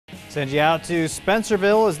Send you out to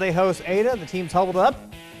Spencerville as they host Ada. The team's huddled up.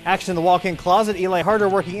 Action in the walk-in closet. Eli Harder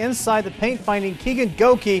working inside the paint, finding Keegan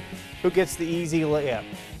Goki, who gets the easy layup.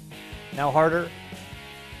 Now Harder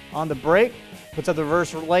on the break, puts up the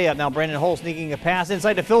reverse layup. Now Brandon Hull sneaking a pass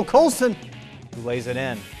inside to Phil Colson, who lays it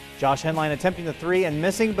in. Josh Henline attempting the three and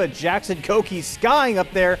missing, but Jackson Goki skying up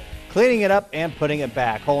there, cleaning it up and putting it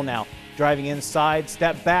back. Hull now driving inside,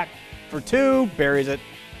 step back for two, buries it.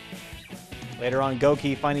 Later on,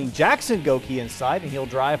 Goki finding Jackson Goki inside, and he'll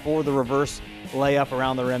drive for the reverse layup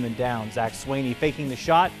around the rim and down. Zach Swaney faking the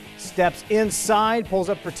shot, steps inside, pulls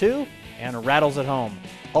up for two, and rattles it home.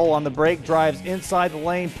 Hull on the break, drives inside the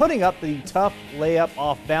lane, putting up the tough layup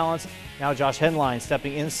off balance. Now Josh Henline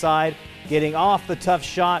stepping inside, getting off the tough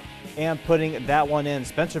shot, and putting that one in.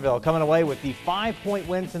 Spencerville coming away with the 5-point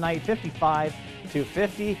win tonight, 55-50.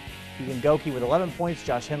 Keegan Goki with 11 points,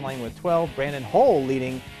 Josh Henline with 12, Brandon Hull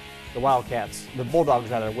leading the Bulldogs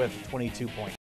with 22 points.